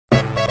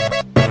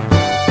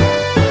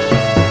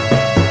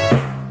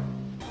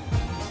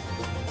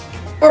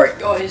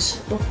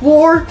Guys,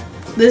 before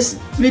this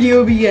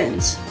video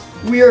begins,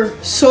 we are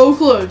so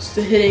close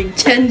to hitting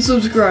 10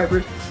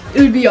 subscribers. It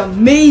would be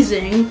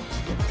amazing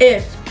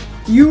if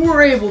you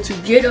were able to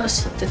get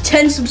us to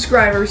 10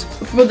 subscribers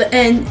before the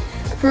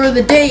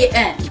day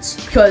ends,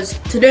 because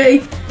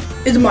today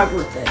is my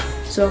birthday.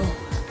 So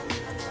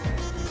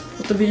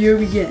let the video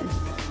begin.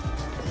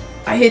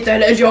 I hate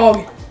that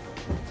hedgehog.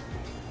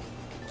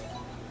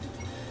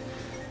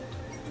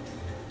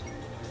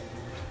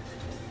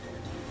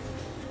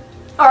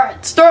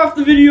 Alright, to start off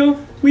the video,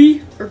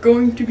 we are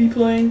going to be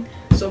playing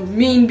some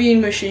Mean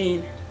Bean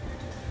Machine.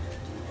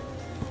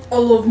 I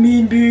love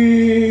Mean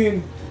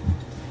Bean!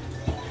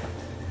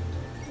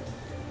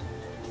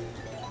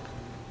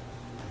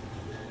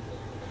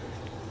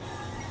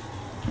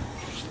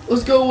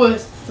 Let's go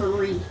with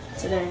 3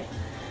 today.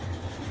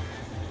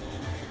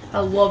 I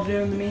love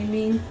doing the Mean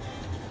Bean.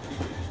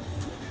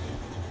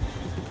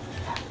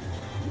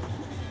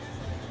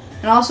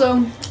 And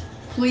also,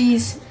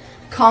 please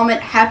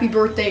comment happy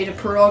birthday to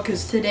Prairie Dog,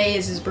 because today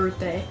is his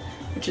birthday,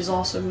 which is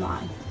also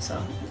mine,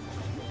 so.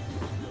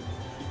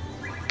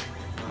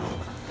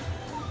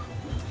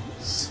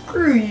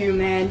 Screw you,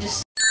 man,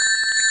 just.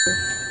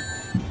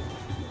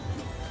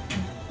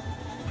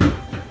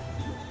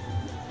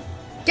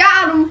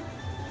 Got him!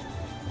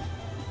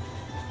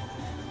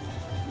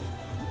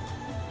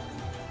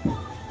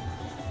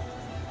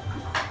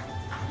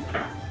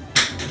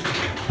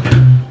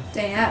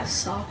 Dang, that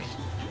sucked.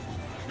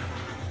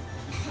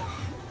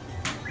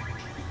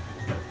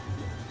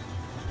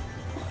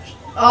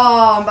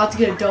 Oh, I'm about to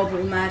get a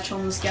double match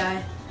on this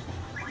guy.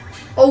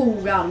 Oh,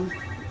 got him.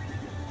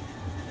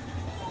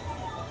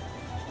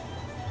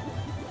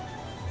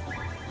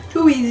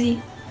 Too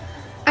easy.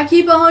 I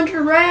keep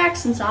 100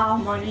 racks since I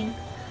have money.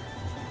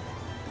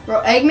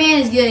 Bro, Eggman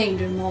is getting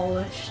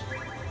demolished.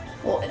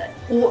 Well,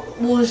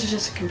 this is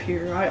just a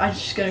computer. I'm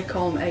just gonna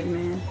call him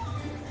Eggman,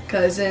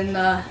 because in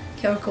the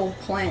chemical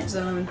plant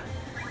zone.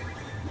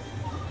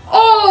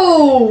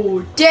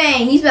 Oh,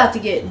 dang, he's about to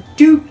get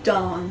duped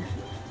on.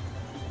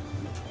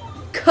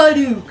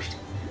 Kadooked.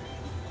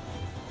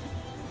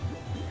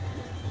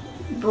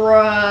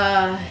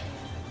 Bruh.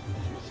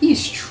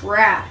 He's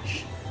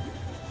trash.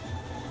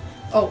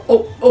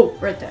 Oh,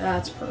 right there.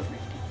 That's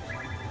perfect.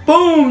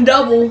 Boom,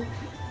 double.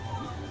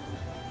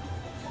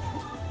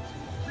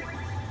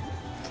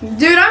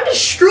 Dude, I'm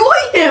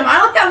destroying him.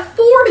 I only have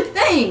 4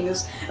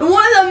 things. And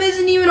one of them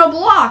isn't even a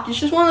block. It's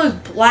just one of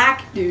those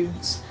black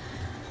dudes.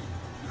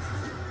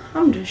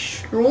 I'm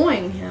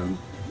destroying him.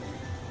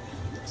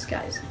 This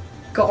guy's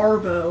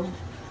Garbo.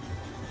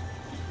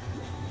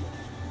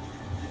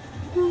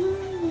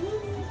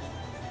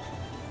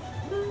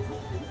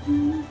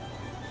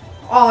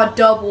 Aw,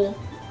 double.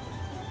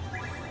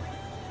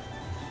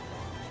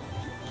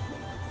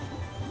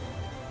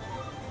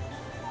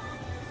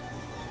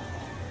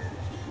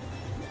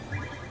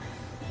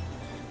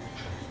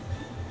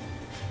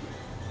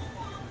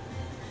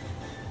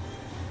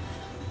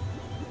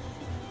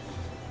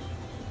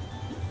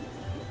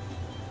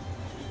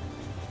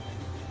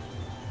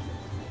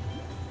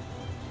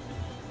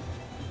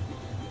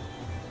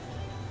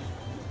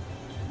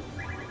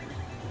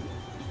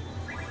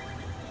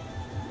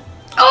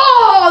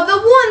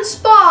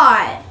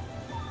 Spot.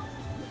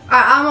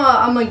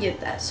 I'm gonna get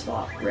that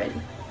spot ready.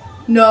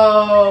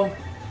 No.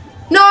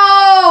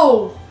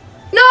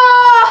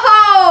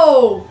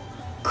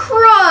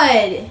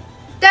 Crud.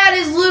 That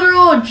is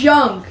literal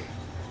junk.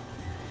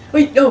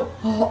 Wait, no.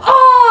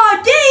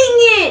 Oh,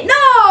 dang it.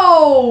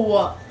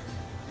 No.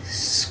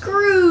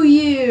 Screw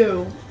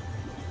you.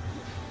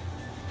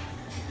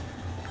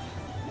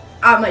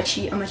 I'm gonna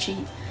cheat.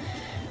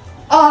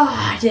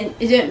 Oh, it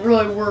didn't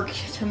really work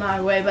to my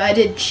way, but I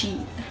did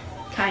cheat.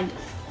 Kind of.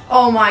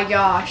 Oh my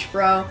gosh,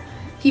 bro.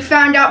 He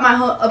found out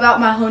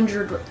about my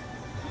 100.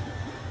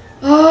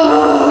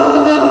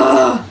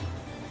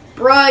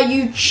 Bruh,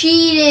 you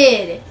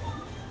cheated.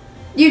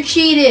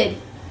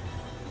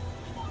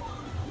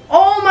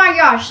 Oh my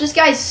gosh, this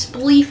guy's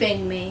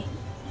spleefing me.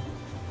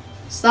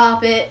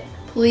 Stop it.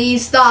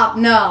 Please stop.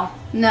 No.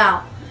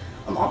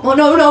 Oh,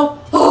 no.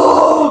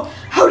 Oh,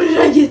 how did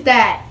I get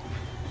that?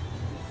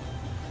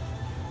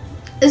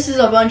 This is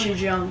a bunch of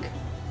junk.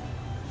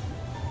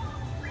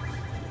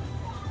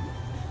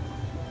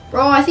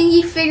 Bro, I think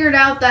he figured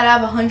out that I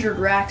have 100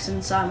 racks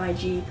inside my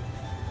Jeep.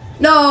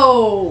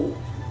 No!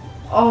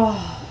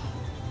 Oh.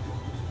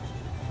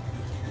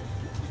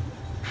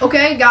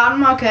 Okay, got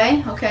him.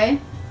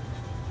 Okay.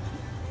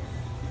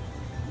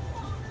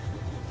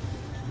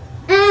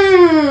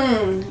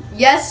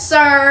 Yes,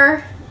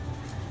 sir.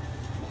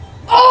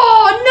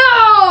 Oh,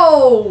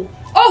 no!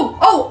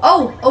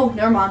 Oh,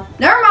 never mind.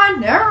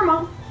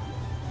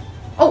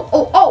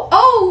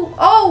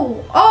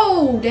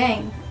 Oh,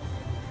 dang.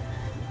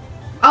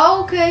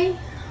 Okay.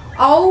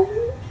 Oh,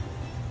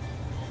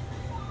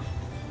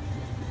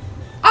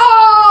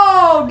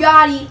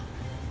 got it.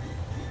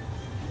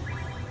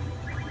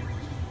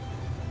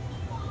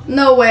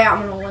 No way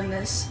I'm gonna win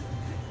this.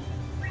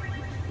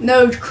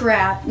 No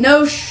crap.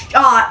 No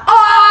shot.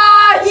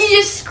 Ah, he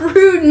just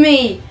screwed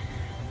me.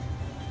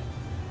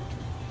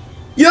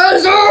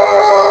 Yes,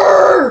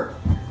 sir!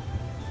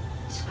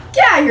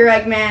 Get out of here,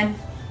 Eggman.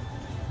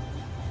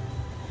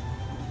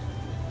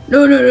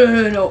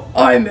 No.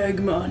 I'm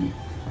Eggman.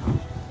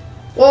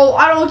 Well,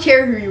 I don't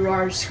care who you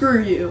are.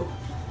 Screw you.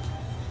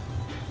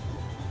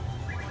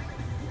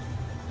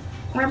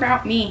 What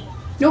about me?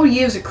 Nobody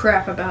gives a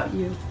crap about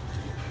you.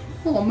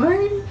 Oh,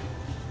 man.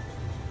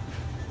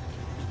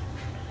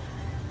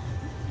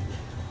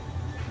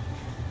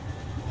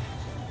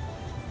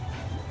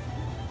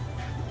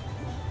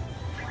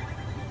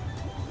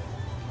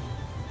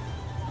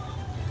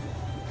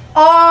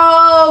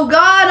 Oh,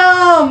 got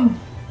him!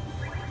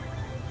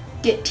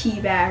 Get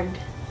teabagged.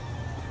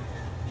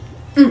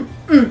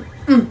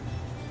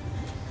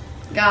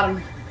 Got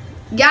him.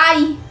 Got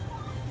him.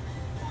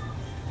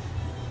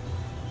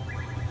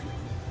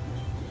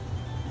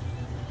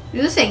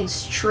 Dude, this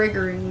thing's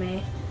triggering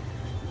me.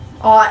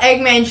 Oh,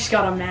 Eggman just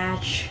got a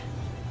match.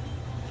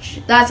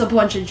 That's a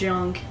bunch of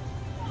junk.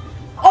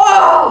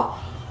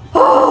 Oh!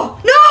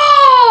 Oh,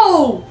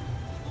 no!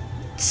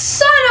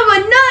 Son of a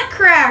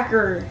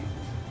nutcracker!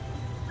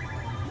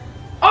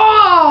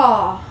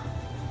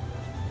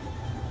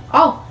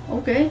 Oh,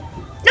 okay.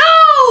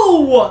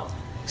 No!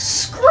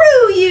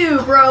 Screw you,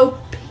 bro.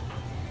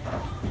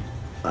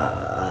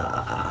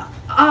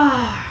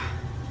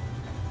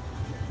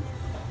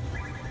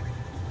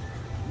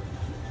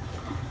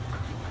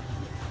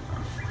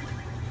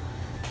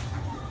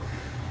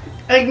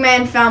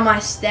 Eggman found my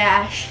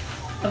stash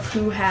of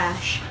Who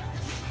Hash.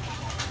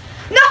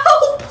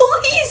 No,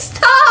 please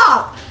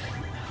stop!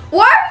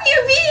 Why are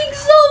you being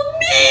so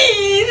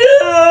mean?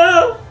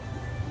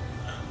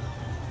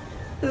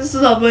 This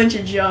is a bunch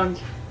of junk.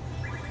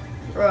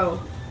 Bro,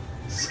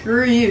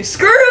 screw you.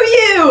 Screw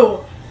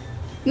you!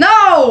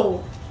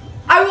 No!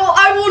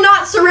 I will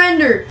not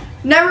surrender.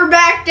 Never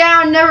back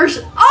down, never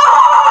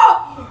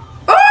oh!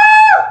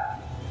 Ah!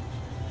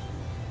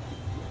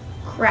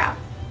 Crap.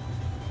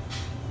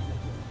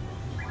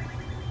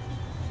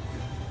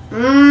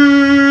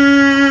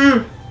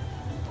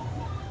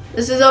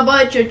 This is a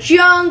bunch of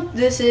junk.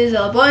 This is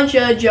a bunch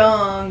of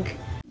junk.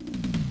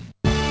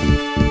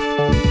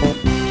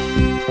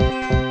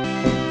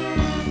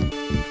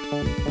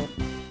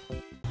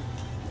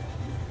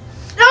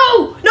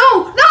 No!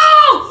 No! No!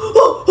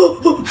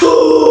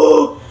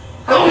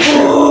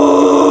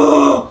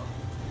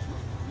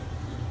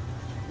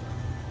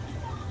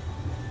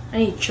 I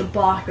need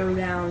Chewbacca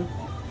down.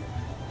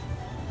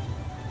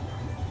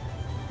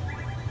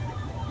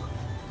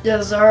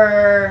 Yes,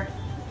 sir.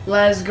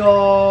 Let's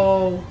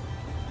go.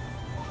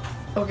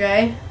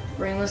 Okay,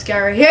 bring this guy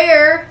right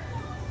here.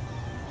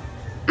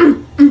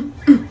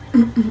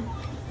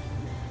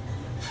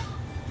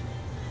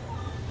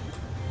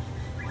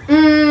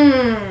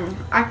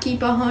 I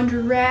keep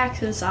 100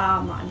 racks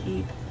inside my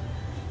Jeep.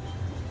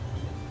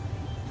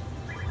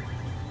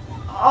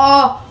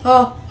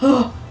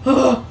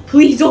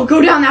 Please don't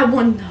go down that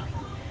one.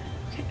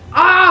 Okay.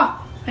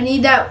 I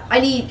need that. I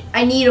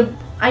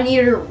need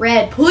a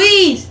red,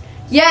 please.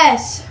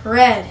 Yes,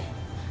 red.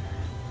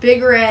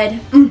 Big red.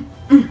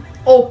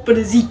 Oh,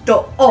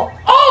 pedacito.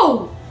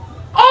 Oh!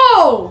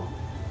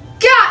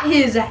 Got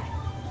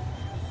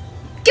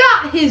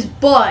his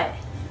butt.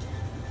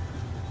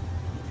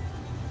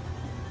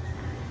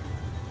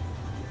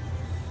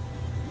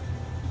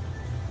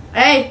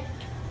 Hey,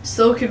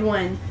 still could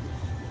win.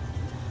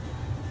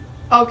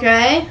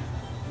 Okay,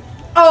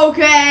 I'll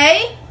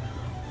take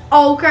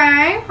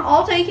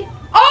it.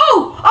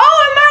 Oh,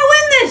 I might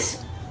win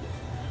this.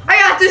 I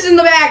got this in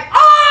the bag.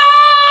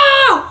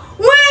 Oh,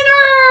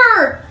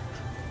 winner!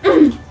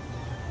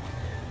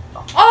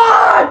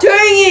 Dang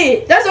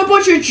it! That's a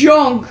bunch of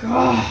junk.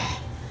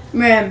 Oh,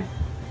 man.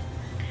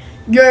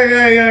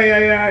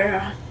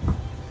 Yeah.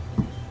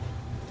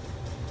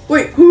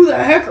 Wait, who the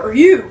heck are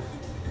you?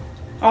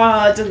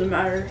 It doesn't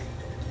matter.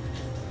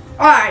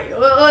 Alright,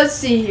 let's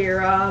see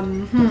here.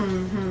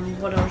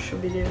 What else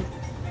should we do?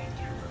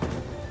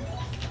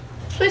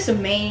 Let's play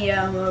some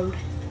Mania mode.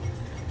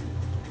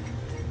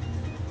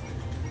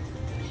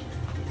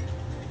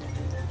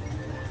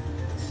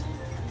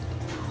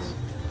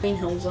 Green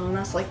Hill Zone,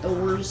 that's like the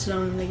worst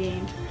zone in the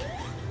game.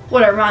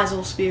 Whatever, might as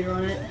well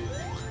speedrun it.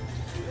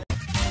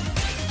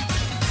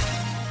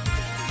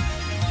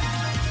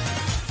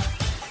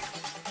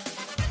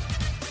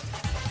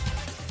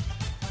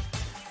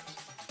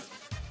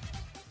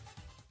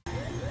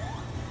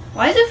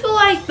 Why does it feel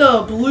like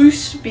the blue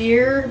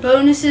spear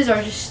bonuses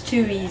are just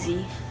too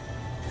easy?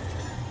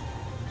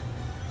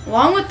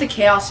 Along with the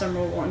Chaos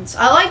Emerald ones.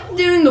 I like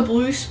doing the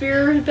blue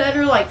spear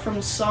better, like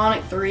from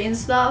Sonic 3 and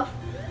stuff.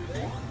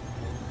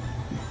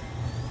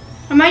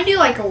 I might do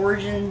like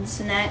Origins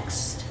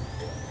next,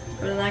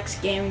 for the next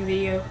gaming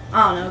video.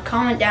 I don't know,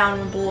 comment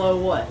down below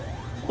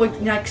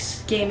what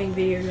next gaming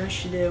video I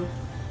should do.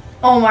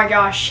 Oh my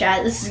gosh,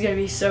 chat, this is gonna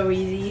be so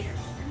easy.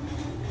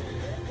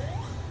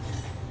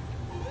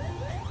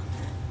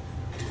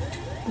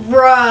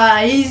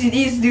 Bruh,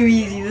 he's too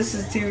easy. This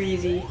is too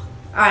easy.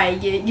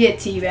 Alright, get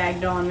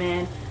teabagged on,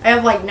 man. I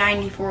have like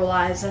 94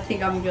 lives. I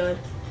think I'm good.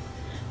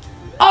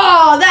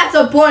 Oh, that's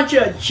a bunch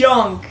of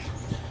junk.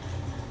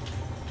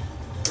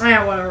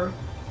 Yeah, whatever.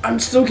 I'm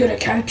still gonna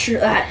capture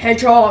that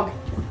hedgehog.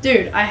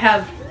 Dude,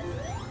 I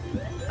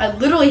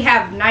literally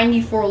have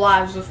 94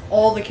 lives with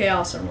all the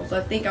chaos emeralds.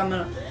 I think I'm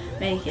gonna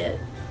make it.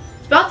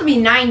 It's about to be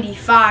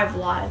 95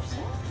 lives.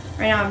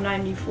 Right now I'm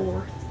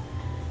 94.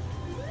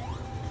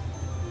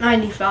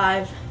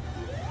 95.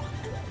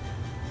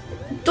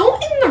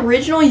 Don't in the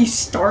original you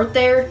start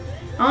there?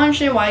 I don't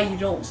understand why you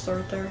don't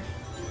start there.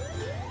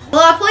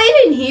 Well, I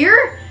played in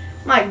here.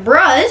 I'm like,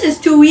 bruh, this is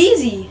too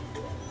easy.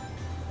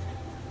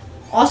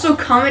 Also,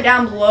 comment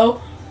down below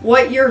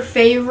what your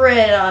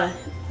favorite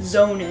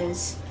zone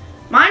is.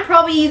 Mine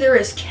probably either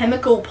is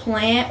chemical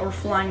plant or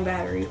flying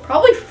battery.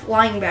 Probably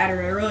flying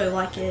battery. I really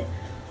like it.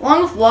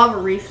 Along with lava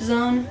reef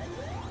zone.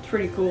 It's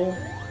pretty cool.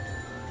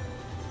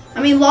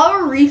 I mean,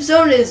 lava reef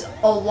zone is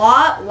a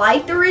lot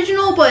like the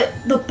original, but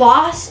the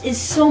boss is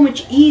so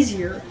much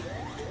easier.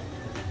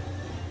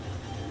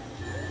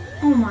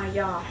 Oh my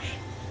gosh.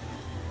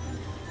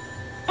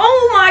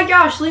 Oh my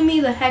gosh, leave me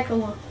the heck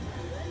alone.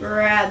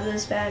 Grab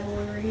this bad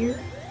boy right here.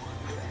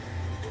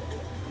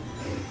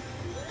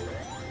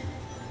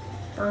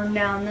 Burn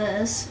down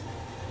this.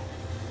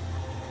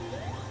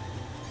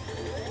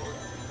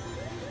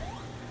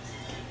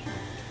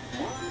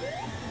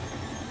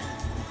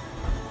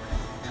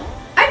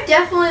 I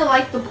definitely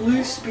like the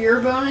blue spear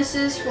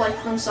bonuses like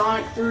from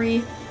Sonic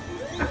 3.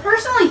 I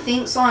personally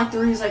think Sonic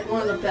 3 is like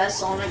one of the best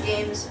Sonic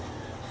games.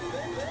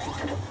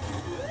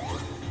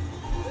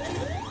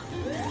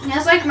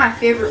 That's like my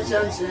favorite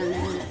zones in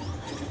it.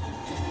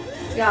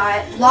 We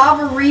got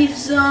Lava Reef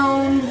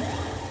Zone,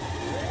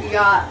 we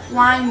got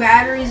Flying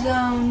Battery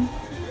Zone,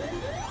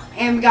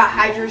 and we got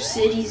Hydro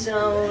City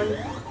Zone.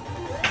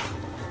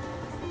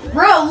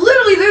 Bro,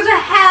 literally there's a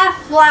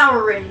half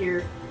flower right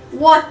here.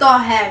 What the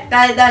heck?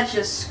 That's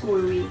just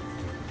screwy.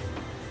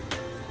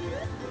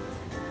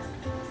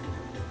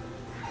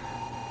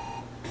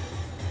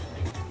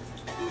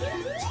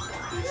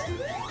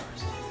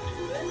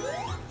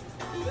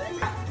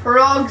 Prairie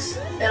Dogs,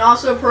 and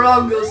also Prairie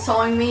Dog was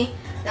telling me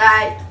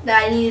that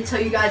I need to tell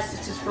you guys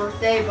it's his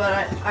birthday,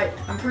 but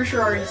I'm pretty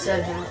sure I already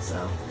said that,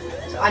 so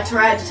I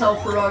tried to tell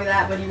Prairie Dog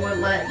that, but he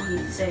wouldn't let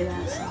me say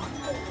that, so.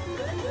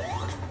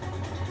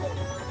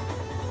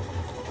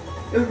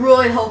 It would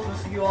really help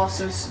if you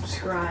also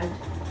subscribed.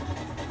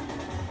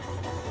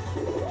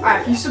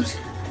 Alright, if you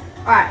subscribe,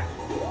 alright,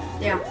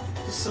 yeah,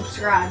 just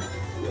subscribe.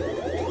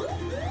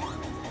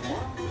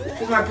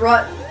 Because my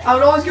brother, I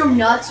would always go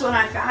nuts when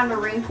I found a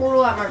ring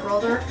portal that my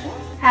brother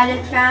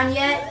hadn't found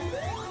yet.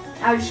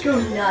 I would just go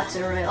nuts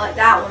over it, like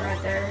that one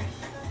right there.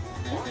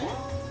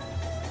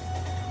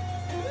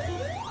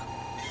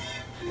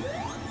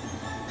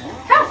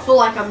 I kind of feel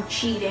like I'm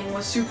cheating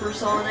with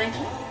Supersonic.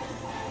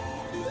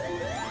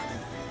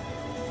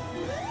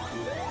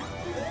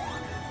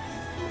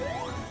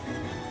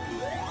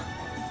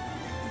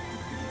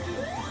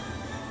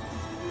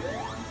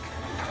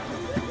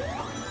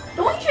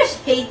 Don't you just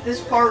hate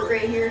this part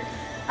right here?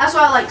 That's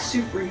why I like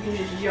Super, you can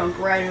just jump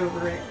right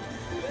over it.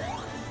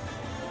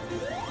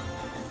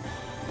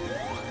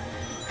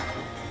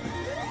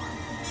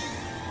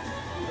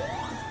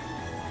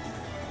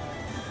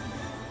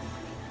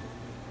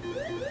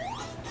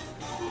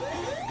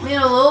 I mean,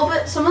 a little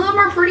bit. Some of them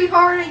are pretty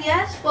hard, I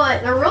guess,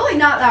 but they're really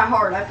not that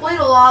hard. I played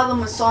a lot of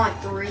them with Sonic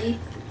 3,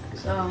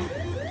 so.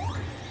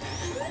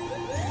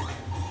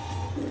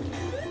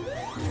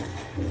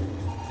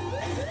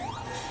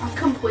 I've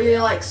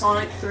completed like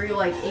Sonic 3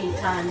 like 8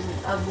 times.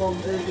 I've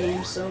loved the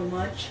game so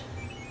much.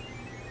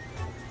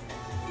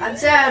 I'd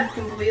say I'd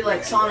complete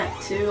like Sonic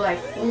 2 like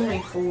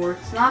only 4.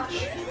 It's not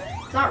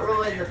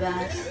really the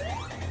best.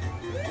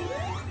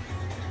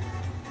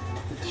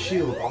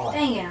 Shield off.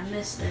 Dang it, I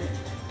missed it.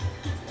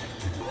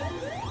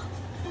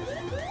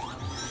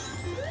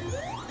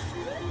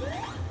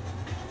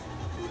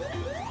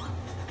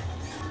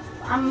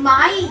 I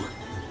might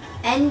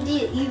end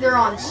it either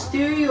on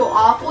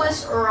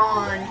Studiopolis or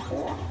on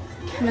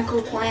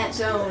Chemical Plant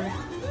Zone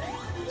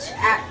to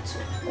act,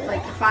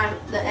 like to find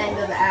the end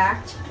of the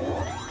act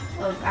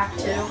of Act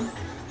 2,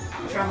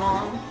 which I'm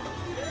on,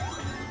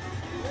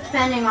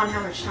 depending on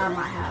how much time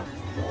I have.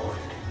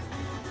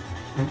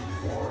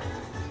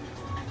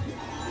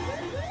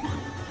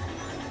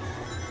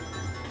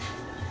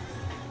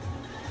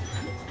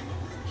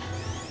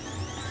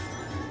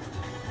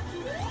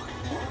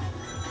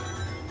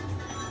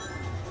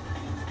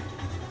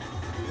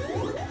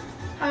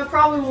 I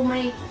probably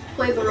will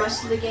play the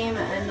rest of the game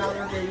in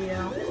another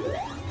video.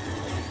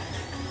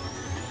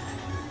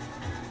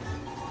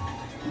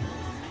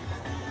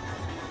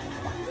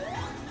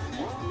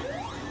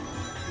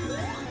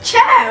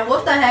 Chad,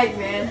 what the heck,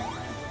 man?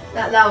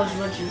 That was a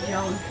bunch of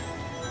junk.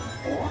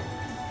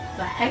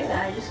 The heck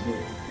that I just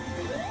did?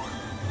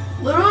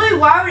 Literally,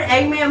 why would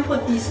Eggman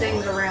put these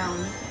things around?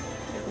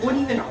 Like, what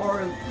even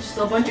are just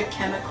a bunch of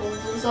chemicals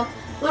and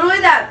stuff?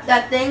 Literally,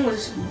 that thing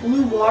was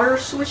blue water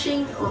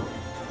switching or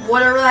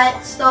whatever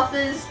that stuff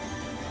is.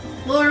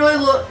 Literally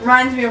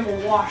reminds me of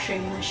a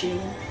washing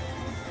machine.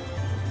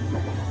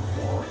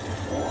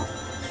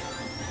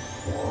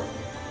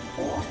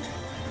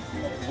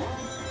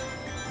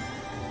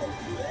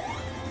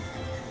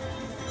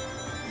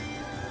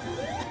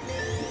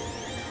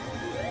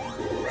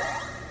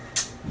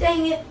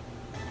 Dang it.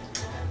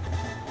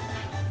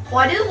 Well,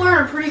 I did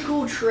learn a pretty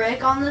cool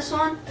trick on this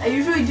one. I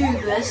usually do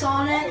this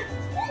on it.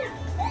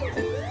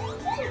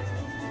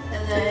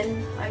 And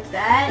then like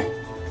that.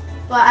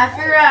 But I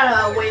figured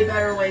out a way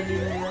better way to do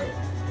it.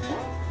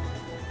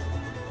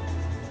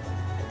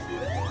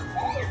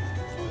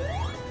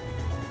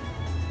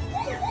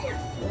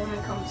 The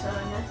woman comes out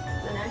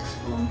the next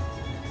one.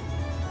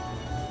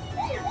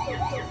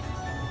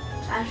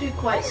 It's actually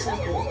quite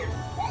simple.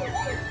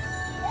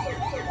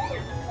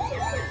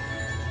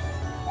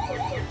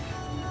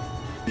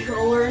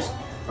 Controllers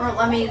won't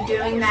let me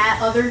doing that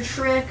other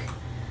trick.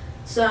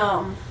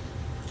 So,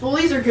 well,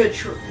 these are good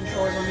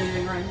controllers I'm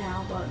using right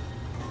now, but.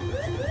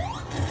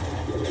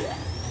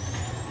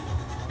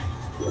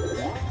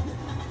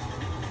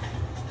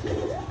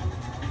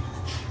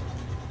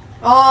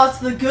 Oh, it's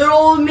the good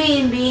old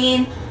mean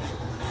bean.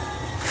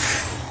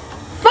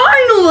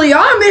 Finally,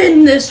 I'm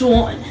in this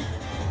one.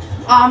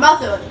 Oh, I'm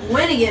about to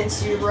win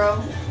against you,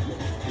 bro.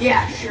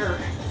 Yeah, sure.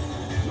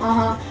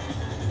 Uh-huh.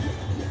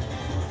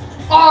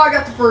 Oh, I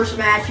got the first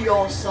match. You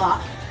all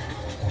suck.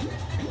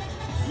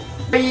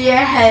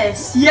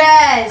 Yes,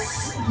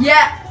 yes,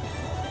 yeah.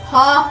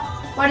 Huh?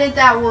 Why didn't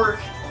that work?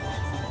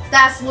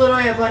 That's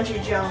literally a bunch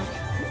of junk.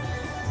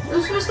 It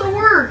was supposed to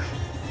work.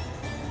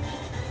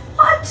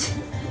 What?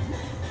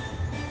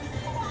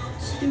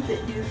 Stupid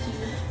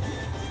Dookie.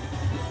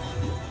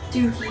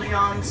 Dookie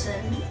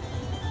Johnson.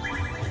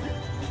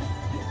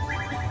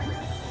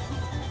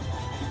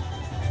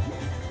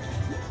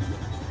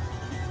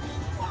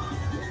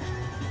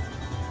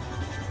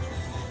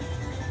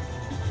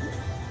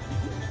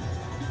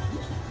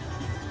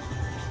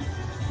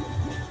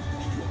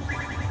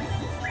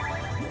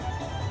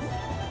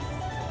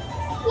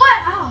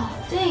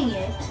 Dang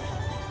it.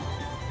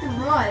 I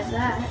didn't realize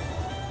that.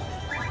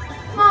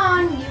 Come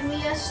on, give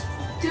me a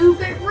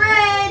stupid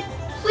red.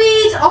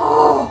 Please.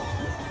 Oh.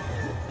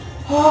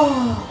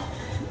 Oh.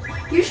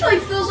 Usually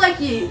feels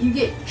like you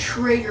get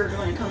triggered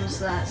when it comes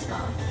to that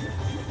stuff.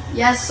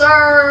 Yes,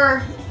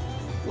 sir.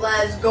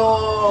 Let's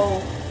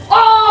go.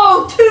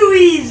 Oh, too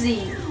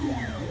easy.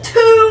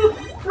 Too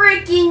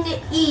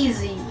freaking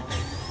easy.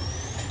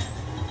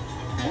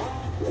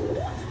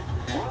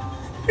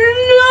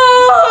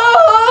 No!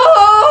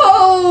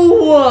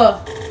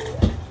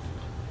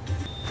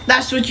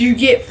 That's what you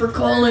get for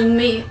calling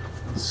me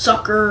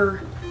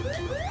sucker.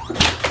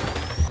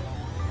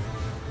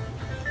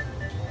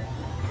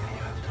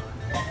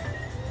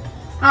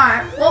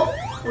 Alright, well,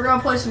 we're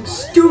gonna play some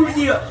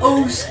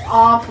Studios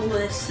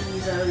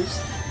Opolises.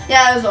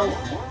 Yeah, there's a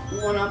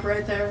one-up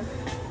right there.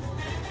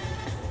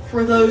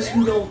 For those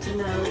who don't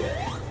know.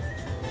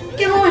 You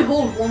can only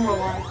hold one more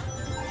life.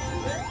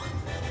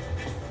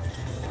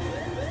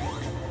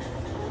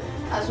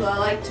 That's what I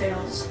like,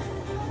 Tails.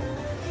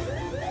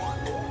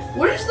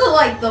 What is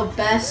the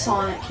best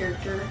Sonic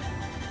character?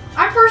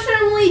 I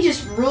personally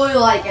just really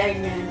like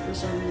Eggman for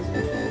some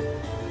reason.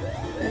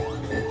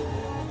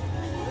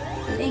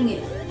 Dang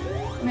it.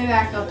 Let me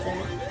back up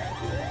there.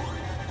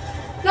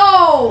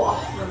 No!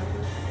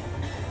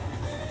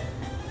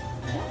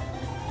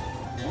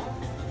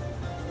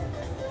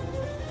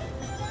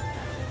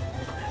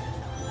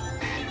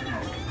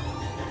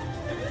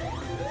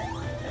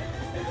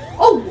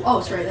 Oh,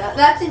 sorry,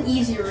 that's an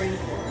easy ring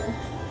portal.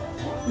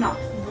 Not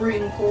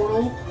ring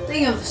portal.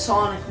 Think of the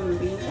Sonic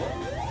movie.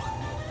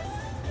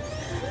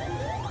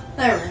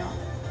 There we go.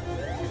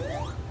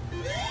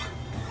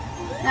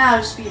 Now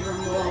just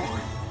speedrun below.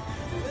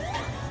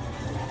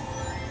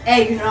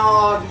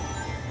 Eggnog.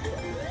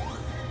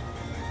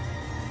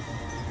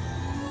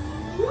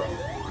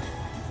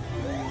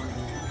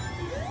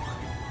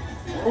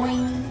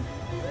 Boing.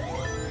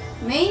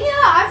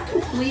 Mania, I've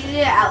completed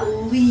it at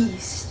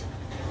least.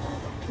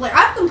 Like,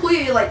 I've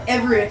completed, like,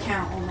 every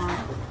account on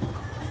mine.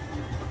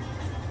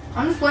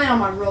 I'm just playing on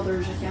my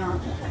brother's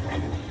account.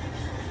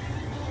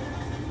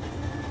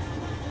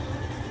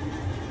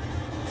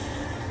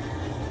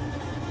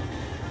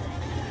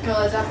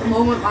 Because at the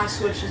moment, my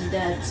Switch is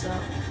dead, so.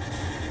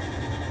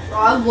 Bro,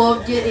 I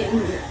love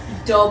getting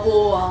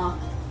double,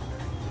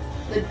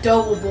 the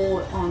double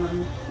bullet on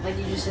them. Like,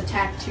 you just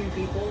attack two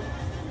people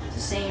at the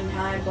same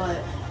time,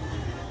 but.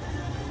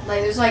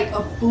 Like, there's like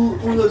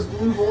one of those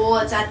blue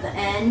bullets at the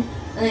end,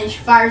 and then she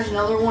fires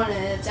another one,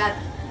 and it's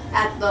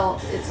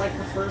it's like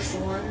the first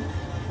one.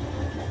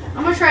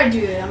 I'm gonna try to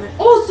do it.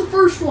 Oh, it's the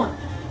first one.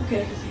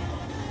 Okay.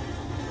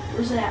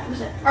 Where's it at?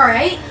 All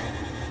right.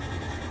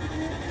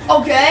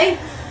 Okay.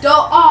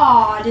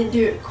 Oh, I didn't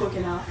do it quick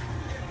enough.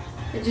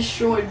 It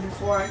destroyed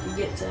before I could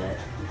get to it.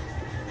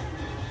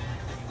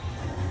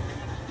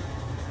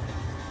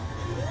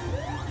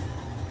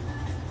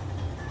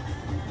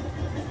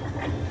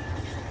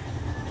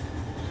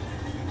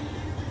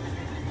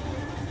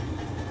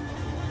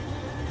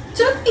 It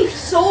took me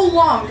so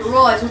long to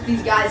realize what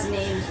these guys'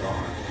 names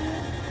are.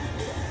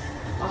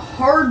 A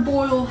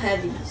hard-boiled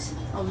heavies.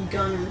 A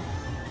gunner.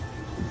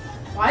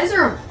 Why is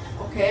there a...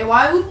 Okay,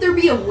 why would there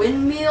be a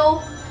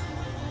windmill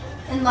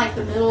in like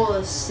the middle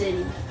of the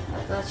city?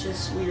 That's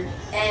just weird.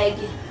 Egg.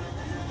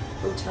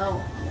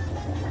 Hotel.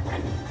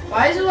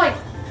 Why is it like,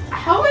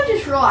 how did I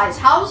just realize,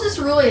 how is this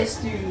really a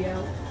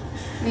studio?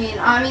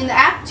 I mean the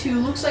Act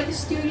 2 looks like a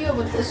studio,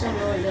 but this one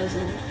really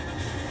doesn't.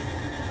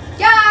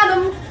 Got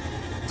him!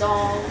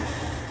 Dong.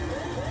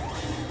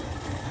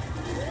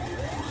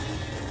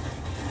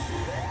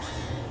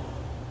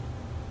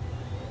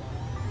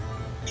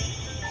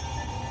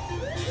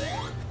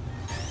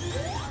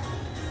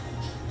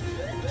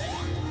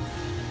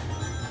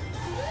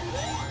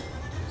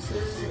 So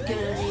this is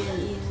gonna be an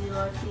easy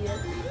lucky hit.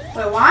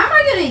 Wait, why am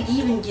I gonna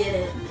even get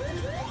it?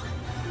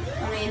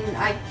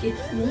 It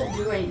won't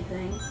do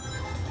anything.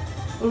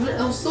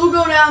 It'll still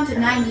go down to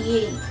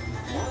 98.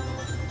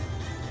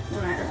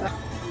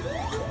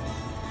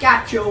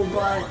 Got your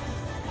butt.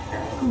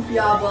 Goofy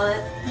y'all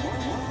butt.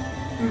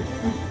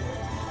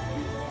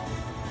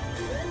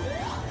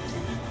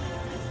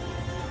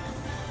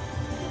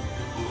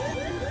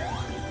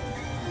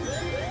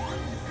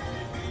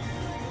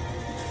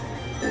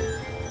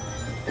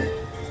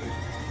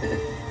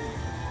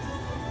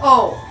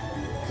 Oh,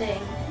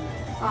 dang.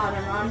 Oh,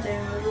 never mind, I'm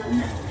taking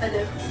a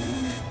different one.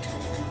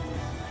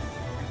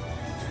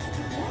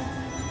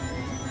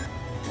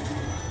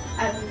 I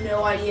have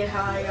no idea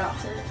how I got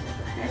to this.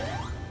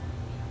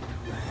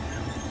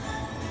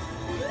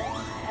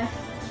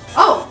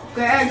 Oh,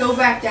 okay, I go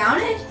back down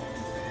it?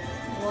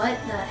 What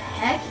the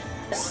heck?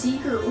 A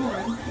secret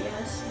one,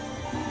 yes.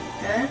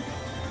 Okay.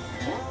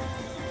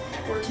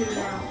 Or 2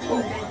 now.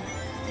 Oh, dang.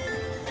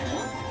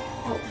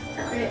 Oh,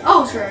 okay.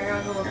 Oh, sorry, I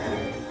gotta go up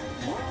there.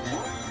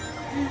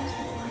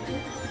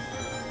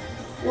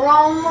 We're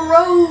on the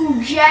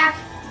road, Jack!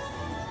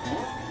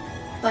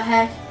 The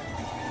heck?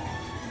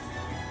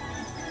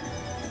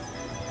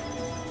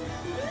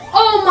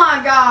 Oh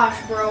my gosh,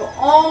 bro.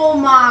 Oh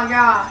my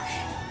gosh.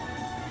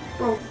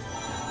 Bro.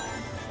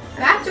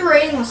 Back to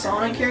rating the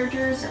Sonic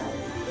characters.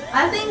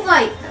 I think,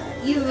 like,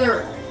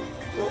 either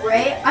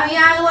Ray.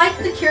 I like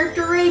the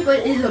character Ray,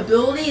 but his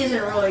ability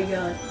isn't really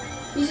good.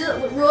 He's just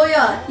really,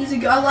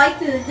 I like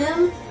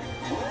him,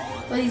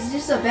 but he's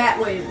just a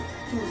Batwave.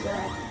 Who's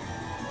that?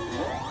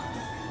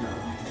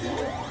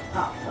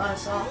 Oh, I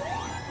saw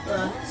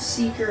the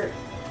secret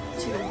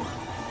to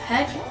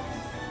heck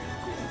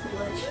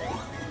glitch.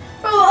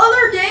 Bro, the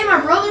other day my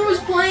brother was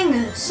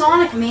playing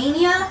Sonic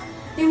Mania.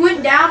 He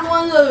went down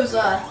one of those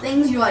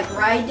things you like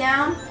ride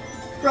down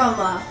from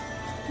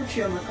what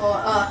should I call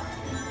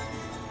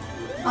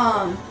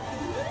it?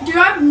 Dude,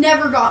 I've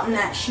never gotten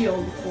that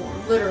shield before.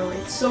 Literally,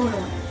 it's so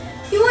annoying.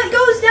 He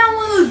goes down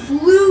one of those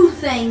blue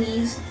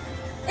thingies,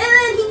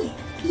 and then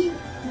he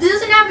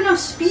doesn't have enough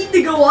speed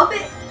to go up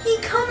it. He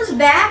comes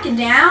back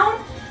down,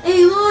 and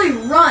he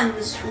literally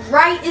runs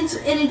right into,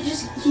 and he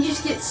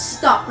just gets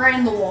stuck right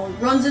in the wall. He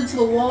runs into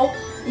the wall,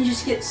 and he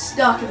just gets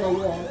stuck in the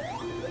wall.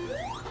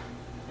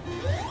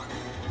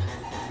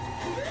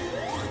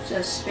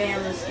 Just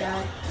spam this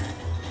guy.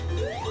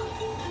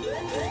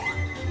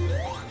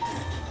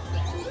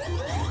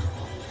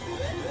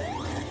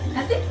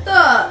 I think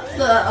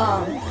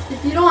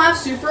if you don't have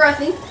super, I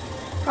think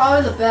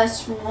probably the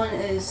best one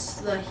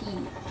is the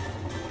heat.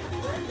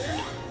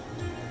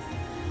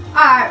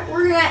 Alright,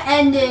 we're gonna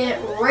end it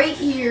right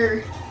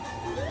here.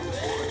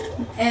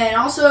 And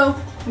also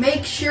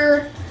make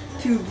sure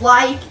to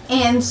like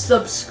and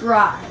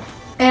subscribe.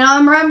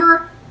 And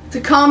remember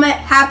to comment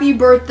happy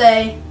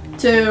birthday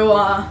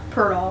to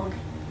Prairie Dog.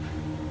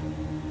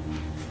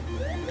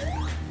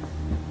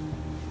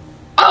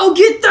 Oh,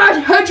 get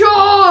that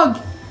hedgehog!